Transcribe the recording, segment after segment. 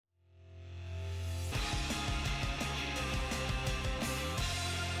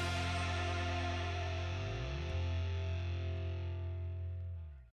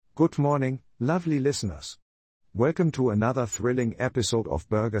Good morning, lovely listeners. Welcome to another thrilling episode of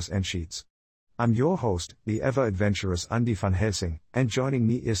Burgers and Sheets. I'm your host, the ever-adventurous Andy van Helsing, and joining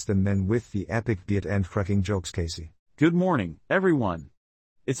me is the man with the epic beard and cracking jokes, Casey. Good morning, everyone.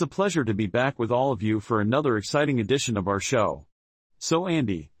 It's a pleasure to be back with all of you for another exciting edition of our show. So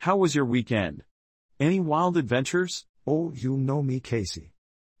Andy, how was your weekend? Any wild adventures? Oh, you know me, Casey.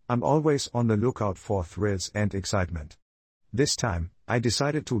 I'm always on the lookout for thrills and excitement. This time, I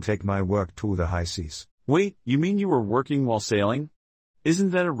decided to take my work to the high seas. Wait, you mean you were working while sailing?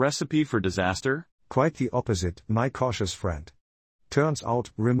 Isn't that a recipe for disaster? Quite the opposite, my cautious friend. Turns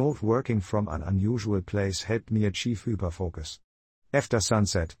out, remote working from an unusual place helped me achieve hyperfocus. After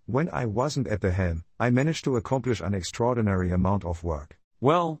sunset, when I wasn't at the helm, I managed to accomplish an extraordinary amount of work.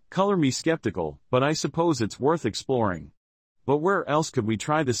 Well, color me skeptical, but I suppose it's worth exploring. But where else could we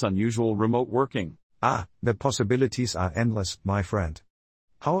try this unusual remote working? The possibilities are endless, my friend.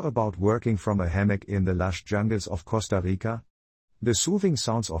 How about working from a hammock in the lush jungles of Costa Rica? The soothing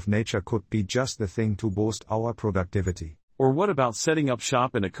sounds of nature could be just the thing to boost our productivity. Or what about setting up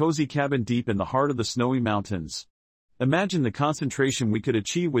shop in a cozy cabin deep in the heart of the snowy mountains? Imagine the concentration we could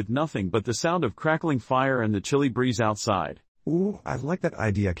achieve with nothing but the sound of crackling fire and the chilly breeze outside. Ooh, I like that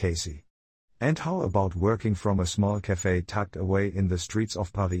idea, Casey. And how about working from a small cafe tucked away in the streets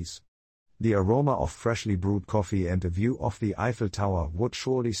of Paris? The aroma of freshly brewed coffee and a view of the Eiffel Tower would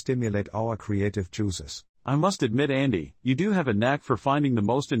surely stimulate our creative juices. I must admit, Andy, you do have a knack for finding the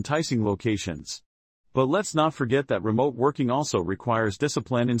most enticing locations. But let's not forget that remote working also requires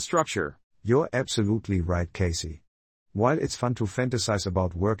discipline and structure. You're absolutely right, Casey. While it's fun to fantasize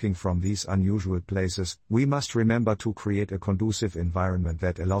about working from these unusual places, we must remember to create a conducive environment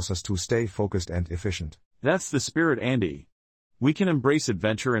that allows us to stay focused and efficient. That's the spirit, Andy. We can embrace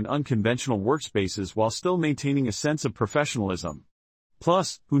adventure and unconventional workspaces while still maintaining a sense of professionalism.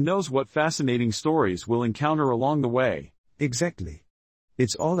 Plus, who knows what fascinating stories we'll encounter along the way. Exactly.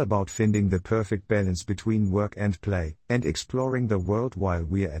 It's all about finding the perfect balance between work and play, and exploring the world while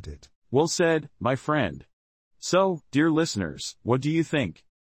we're at it. Well said, my friend. So, dear listeners, what do you think?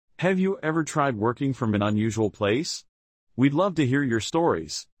 Have you ever tried working from an unusual place? We'd love to hear your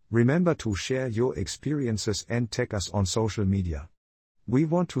stories. Remember to share your experiences and tag us on social media. We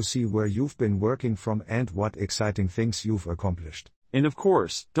want to see where you've been working from and what exciting things you've accomplished. And of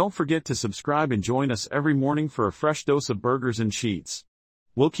course, don't forget to subscribe and join us every morning for a fresh dose of burgers and sheets.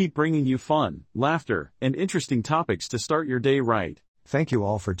 We'll keep bringing you fun, laughter, and interesting topics to start your day right. Thank you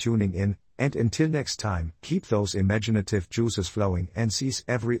all for tuning in, and until next time, keep those imaginative juices flowing and seize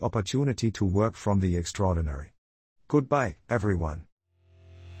every opportunity to work from the extraordinary. Goodbye, everyone.